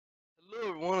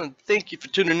everyone, and thank you for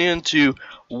tuning in to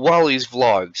Wallie's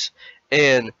Vlogs.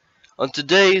 And on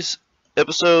today's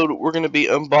episode, we're going to be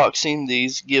unboxing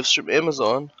these gifts from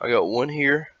Amazon. I got one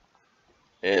here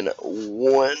and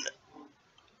one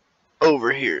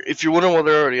over here. If you're wondering why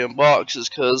they're already unboxed, it's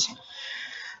because,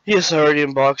 yes, I already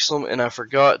unboxed them, and I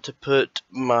forgot to put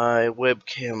my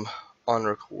webcam on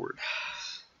record.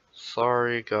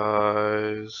 Sorry,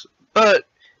 guys. But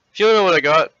if you don't know what I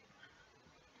got,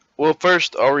 well,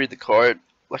 first I'll read the card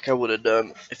like I would have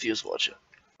done if you was watching.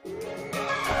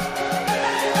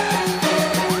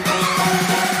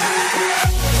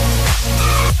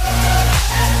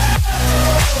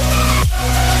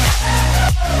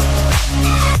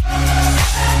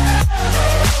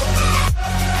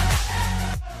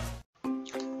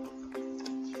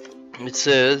 It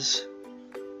says,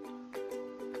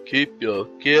 keep your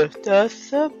gift a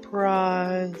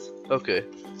surprise. Okay,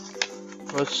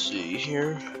 let's see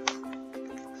here.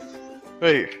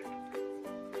 Right here.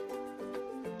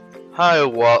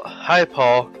 Hi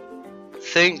Paul.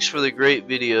 Thanks for the great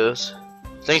videos.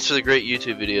 Thanks for the great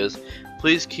YouTube videos.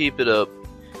 Please keep it up.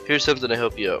 Here's something to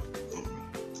help you out.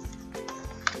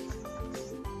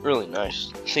 Really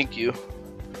nice. Thank you.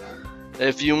 And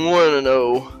if you want to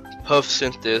know, Puff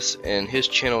sent this, and his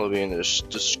channel will be in the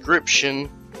description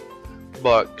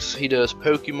box. He does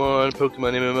Pokemon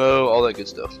MMO, all that good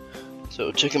stuff.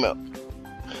 So check him out.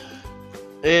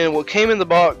 And what came in the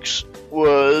box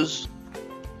was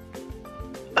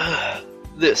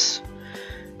this,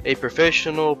 a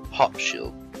professional pop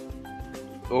shield,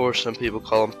 or some people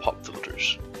call them pop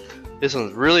filters. This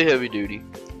one's really heavy duty,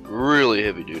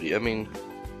 I mean,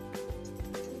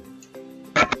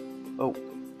 oh,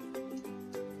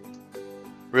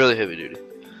 really heavy duty.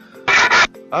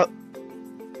 Oh,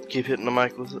 keep hitting the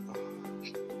mic with it.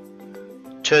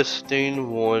 Testing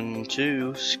 1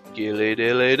 2, skilly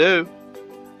dilly do.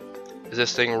 Is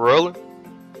this thing rolling?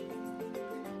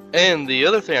 And the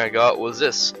other thing I got was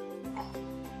this.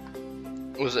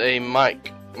 Was a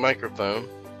microphone,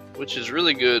 which is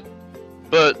really good,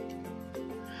 but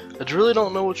I really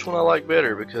don't know which one I like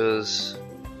better, because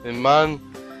in mine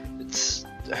it's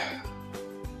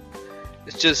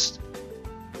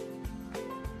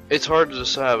hard to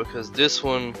decide, because this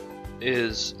one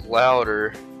is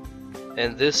louder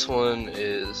and this one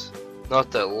is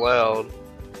not that loud.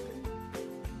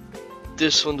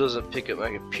 This one doesn't pick up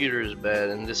my computer as bad,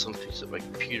 and this one picks up my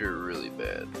computer really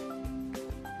bad.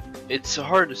 It's a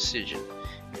hard decision.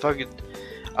 If I could,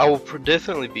 I will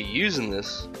definitely be using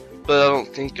this, but I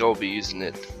don't think I'll be using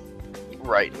it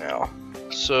right now.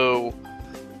 So,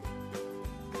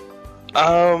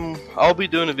 I'll be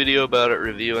doing a video about it,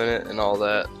 reviewing it, and all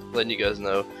that, letting you guys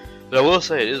know. But I will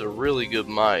say it is a really good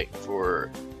mic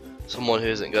for someone who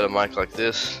hasn't got a mic like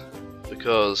this,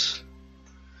 because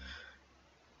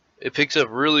it picks up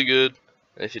really good.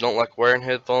 And if you don't like wearing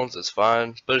headphones, that's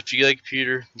fine. But if you got a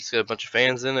computer, it's got a bunch of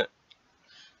fans in it.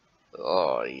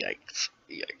 Oh, yikes.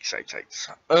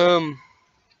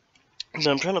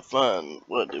 So I'm trying to find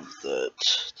what I did with that.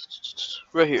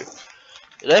 Right here.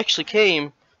 It actually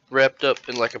came wrapped up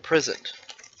in like a present.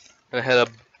 And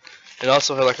it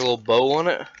also had like a little bow on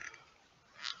it.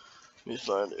 Let me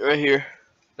find it right here.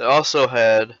 It also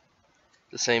had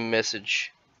the same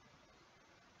message.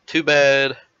 Too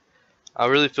bad. I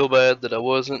really feel bad that I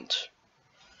wasn't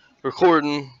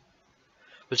recording,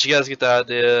 but you guys get the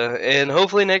idea. And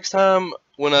hopefully next time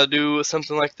when I do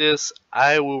something like this,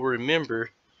 I will remember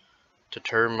to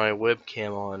turn my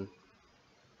webcam on.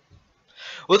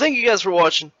 Well, thank you guys for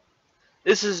watching.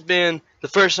 This has been the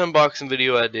first unboxing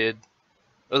video I did,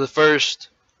 or the first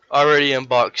already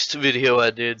unboxed video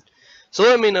I did. So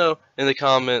let me know in the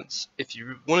comments if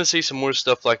you want to see some more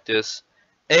stuff like this,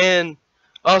 and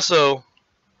also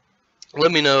let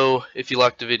me know if you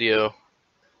liked the video.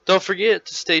 Don't forget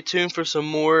to stay tuned for some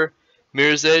more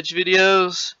Mirror's Edge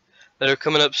videos that are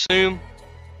coming up soon.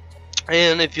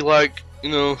 And if you like,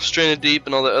 Stranded Deep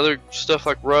and all the other stuff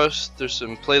like Rust, there's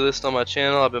some playlists on my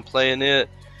channel. I've been playing it.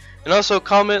 And also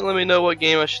comment, let me know what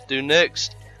game I should do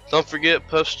next. Don't forget,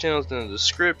 Puff's channel is in the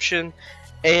description.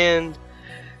 And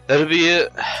that'll be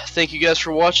it. Thank you guys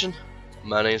for watching.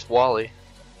 My name's Wally,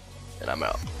 and I'm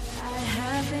out. I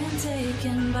have been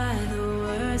taken by the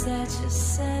words that you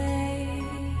say.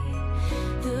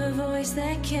 The voice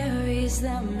that carries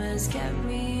them has kept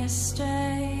me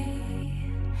astray.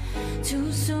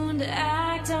 Too soon to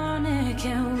act on it,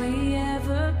 can we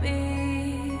ever be